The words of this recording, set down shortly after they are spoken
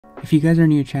If you guys are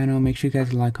new to the channel, make sure you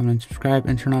guys like, comment, and subscribe,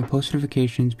 and turn on post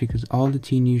notifications because all the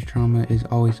teen news drama is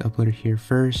always uploaded here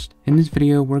first. In this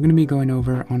video, we're going to be going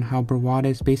over on how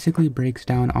Brawadis basically breaks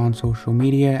down on social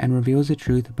media and reveals the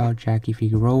truth about Jackie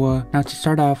Figueroa. Now to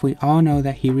start off, we all know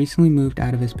that he recently moved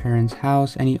out of his parents'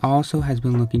 house and he also has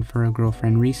been looking for a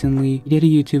girlfriend recently. He did a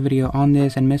YouTube video on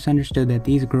this and misunderstood that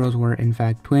these girls were in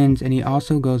fact twins, and he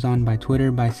also goes on by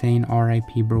Twitter by saying RIP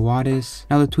Brawadis.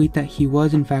 Now the tweet that he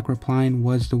was in fact replying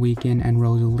was The Weeknd and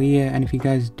Rosalia, and if you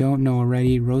guys don't know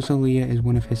already, Rosalia is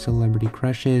one of his celebrity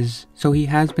crushes. So he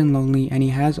has been lonely and he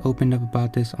has opened up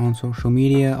about this on social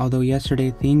media, although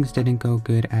yesterday things didn't go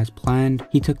good as planned.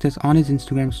 He took this on his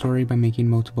Instagram story by making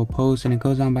multiple posts, and it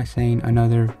goes on by saying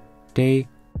another day.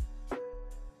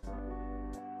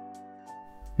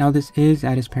 Now this is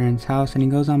at his parents' house, and he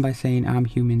goes on by saying, I'm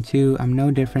human too, I'm no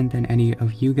different than any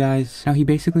of you guys. Now he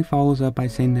basically follows up by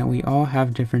saying that we all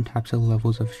have different types of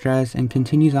levels of stress, and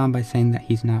continues on by saying that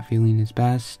he's not feeling his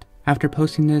best. After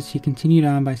posting this, he continued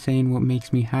on by saying what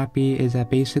makes me happy is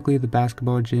that basically the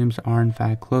basketball gyms are in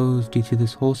fact closed due to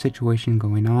this whole situation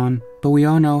going on. But we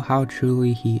all know how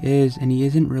truly he is, and he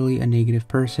isn't really a negative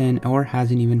person or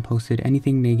hasn't even posted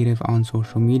anything negative on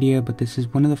social media, but this is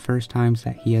one of the first times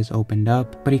that he has opened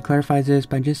up. But he clarifies this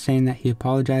by just saying that he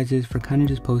apologizes for kind of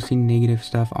just posting negative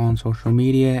stuff on social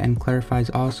media, and clarifies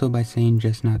also by saying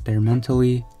just not there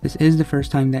mentally. This is the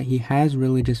first time that he has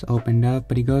really just opened up,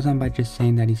 but he goes on by just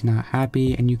saying that he's not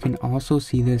happy, and you can also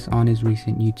see this on his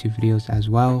recent YouTube videos as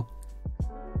well.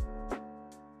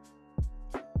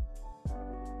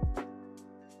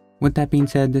 With that being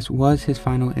said, this was his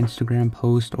final Instagram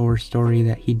post or story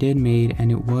that he did made,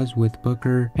 and it was with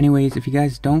Booker. Anyways, if you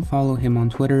guys don't follow him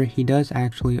on Twitter, he does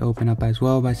actually open up as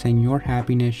well by saying your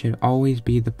happiness should always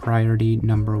be the priority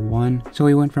 #1. So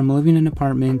he went from living in an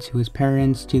apartment to his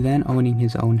parents to then owning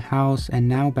his own house and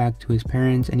now back to his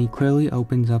parents, and he clearly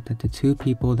opens up that the two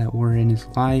people that were in his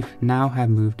life now have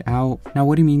moved out. Now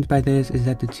what he means by this is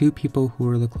that the two people who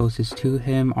are the closest to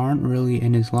him aren't really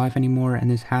in his life anymore, and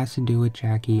this has to do with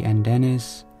Jackie and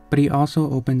Dennis. But he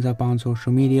also opens up on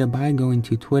social media by going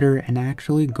to Twitter and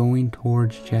actually going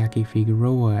towards Jackie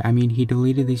Figueroa. I mean, he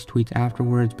deleted these tweets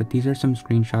afterwards, but these are some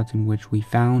screenshots in which we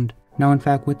found. Now in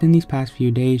fact, within these past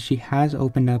few days, she has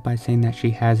opened up by saying that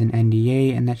she has an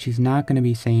NDA and that she's not going to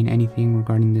be saying anything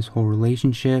regarding this whole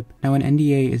relationship. Now an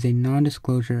NDA is a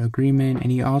non-disclosure agreement,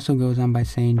 and he also goes on by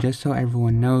saying, just so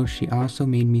everyone knows, she also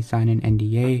made me sign an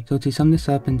NDA. So to sum this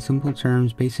up in simple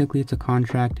terms, basically it's a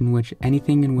contract in which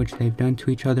anything in which they've done to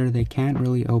each other, they can't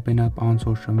really open up on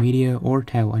social media or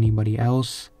tell anybody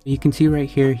else. You can see right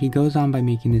here, he goes on by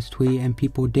making this tweet, and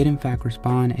people did in fact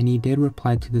respond, and he did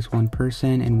reply to this one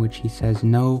person in which he says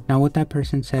no. Now what that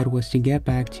person said was to get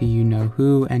back to you know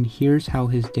who, and here's how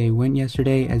his day went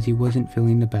yesterday as he wasn't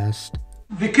feeling the best.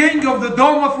 The king of the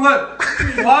dome of flip.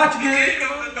 Watch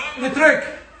the trick.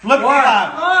 Flip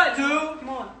 1, 2,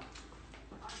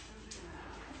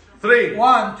 3.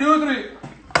 1, 2, 3.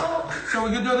 Oh. So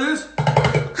we can do this?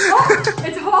 Oh,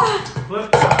 it's hot.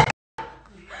 Flip.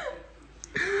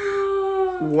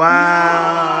 Wow.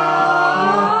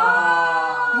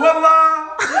 Voila.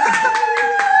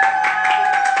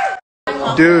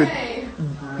 Dude,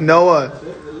 Noah,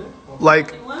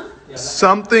 like,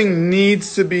 something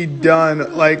needs to be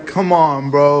done. Like, come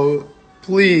on, bro.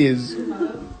 Please.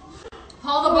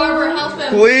 Call the barber, help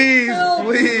him. Please,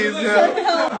 please.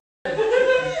 Help.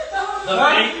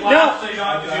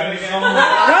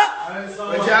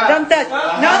 Don't touch.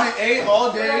 No. I ate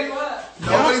all day.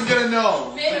 Nobody's gonna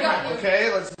know.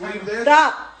 Okay, let's leave this.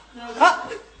 Stop.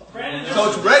 So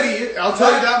it's ready. I'll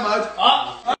tell you that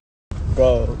much.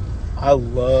 Bro, I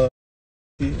love.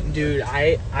 Dude,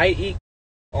 I eat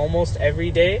almost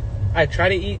every day. I try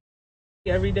to eat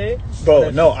every day. Bro,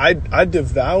 no, I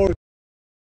devour.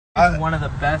 One of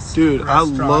the best. Dude, I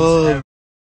love. Ever.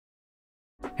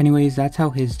 Anyways, that's how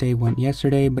his day went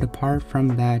yesterday, but apart from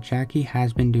that, Jackie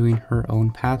has been doing her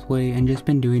own pathway and just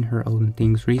been doing her own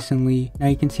things recently. Now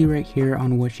you can see right here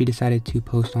on what she decided to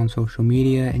post on social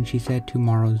media, and she said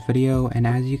tomorrow's video, and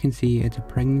as you can see, it's a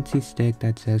pregnancy stick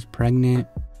that says pregnant.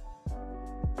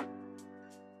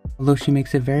 Although she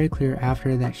makes it very clear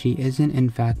after that she isn't in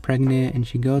fact pregnant, and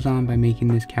she goes on by making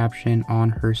this caption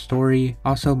on her story.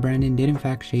 Also, Brandon did in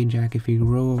fact shade Jackie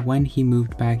Figueroa when he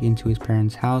moved back into his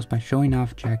parents' house by showing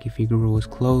off Jackie Figueroa's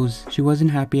clothes. She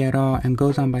wasn't happy at all and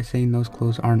goes on by saying those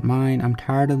clothes aren't mine, I'm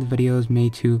tired of the videos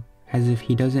made to, as if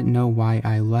he doesn't know why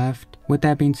I left. With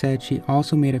that being said, she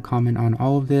also made a comment on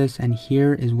all of this, and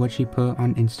here is what she put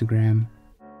on Instagram.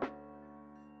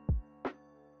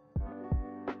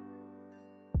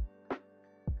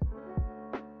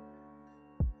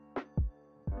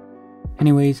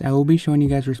 Anyways, I will be showing you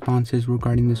guys responses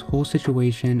regarding this whole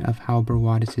situation of how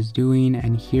Brawadis is doing,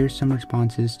 and here's some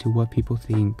responses to what people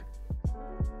think.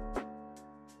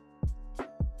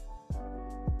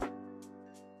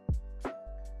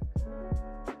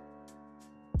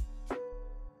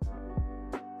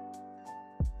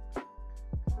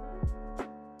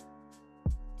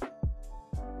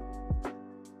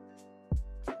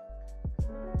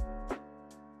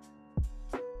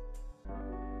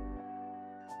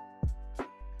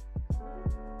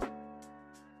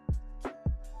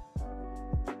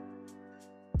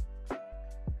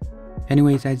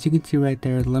 Anyways, as you can see right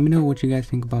there, let me know what you guys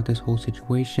think about this whole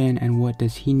situation and what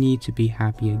does he need to be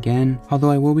happy again.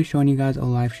 Although I will be showing you guys a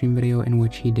live stream video in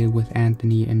which he did with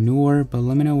Anthony and Noor, but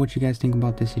let me know what you guys think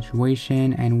about this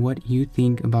situation and what you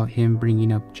think about him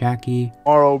bringing up Jackie.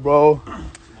 Tomorrow, bro.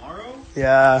 Tomorrow?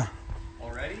 Yeah.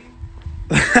 Already?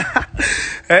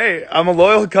 Hey, I'm a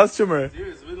loyal customer. Dude,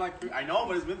 it's been like, I know,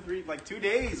 but it's been 2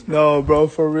 days. No, bro,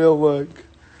 for real, look.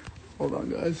 Hold on,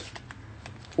 guys.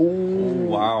 Ooh.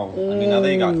 Wow. I mean, now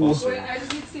that you got closer. Wait, I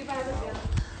just need to see if I have it down.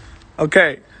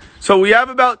 Okay, so we have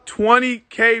about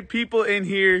 20K people in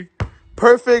here.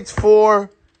 Perfect for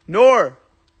Noor.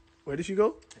 Where did she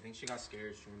go? I think she got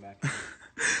scared streaming back.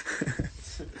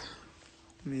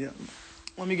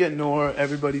 Let me get Noor,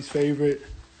 everybody's favorite.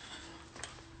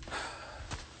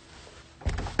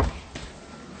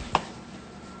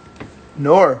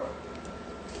 Noor.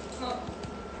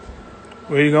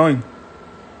 Where are you going?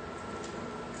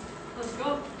 Let's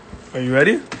go. Are you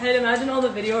ready? Hey, imagine all the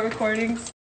video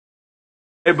recordings.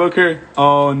 Hey, Booker.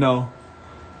 Oh, no.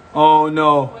 Oh,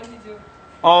 no. What did he do?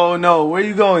 Oh, no. Where are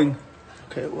you going?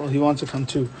 Okay, well, he wants to come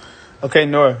too. Okay,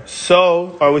 Noor.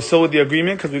 So, are we still with the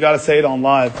agreement? Because we got to say it on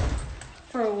live.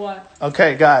 For what?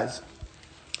 Okay, guys.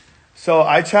 So,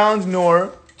 I challenged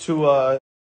Noor to,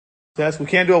 yes, we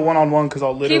can't do a one-on-one because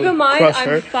I'll literally Keep in mind, crush I'm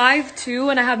her. 5'2"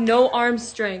 and I have no arm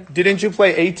strength. Didn't you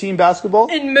play 18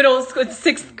 basketball? In middle school, it's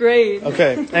 6th grade.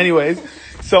 Okay, anyways.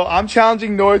 So, I'm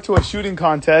challenging Noor to a shooting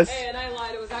contest. Hey, and I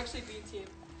lied. It was actually B team.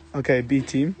 Okay, B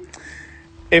team.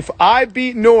 If I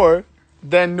beat Noor,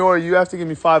 then Noor, you have to give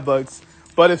me $5.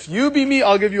 But if you beat me,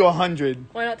 I'll give you 100.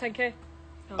 Why not 10K?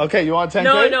 Okay, you want 10K?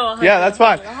 No, 100. Yeah, that's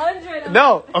fine. 100.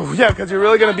 No. Oh, yeah, because you're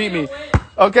really going to beat me.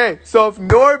 Okay, so if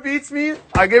Noor beats me,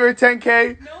 I give her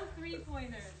 10K. No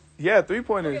 3-pointers. Yeah,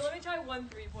 3-pointers. Okay, let me try 1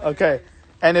 3-pointer. Okay.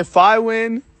 And if I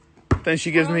win, then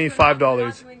she gives me $5. I'm not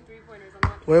doing 3-pointers.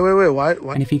 I'm not Wait. Why?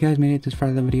 And if you guys made it this far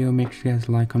of the video, make sure you guys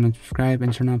like, comment, subscribe,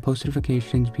 and turn on post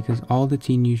notifications because all the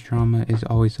teen news drama is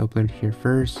always uploaded here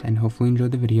first, and hopefully enjoy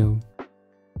the video.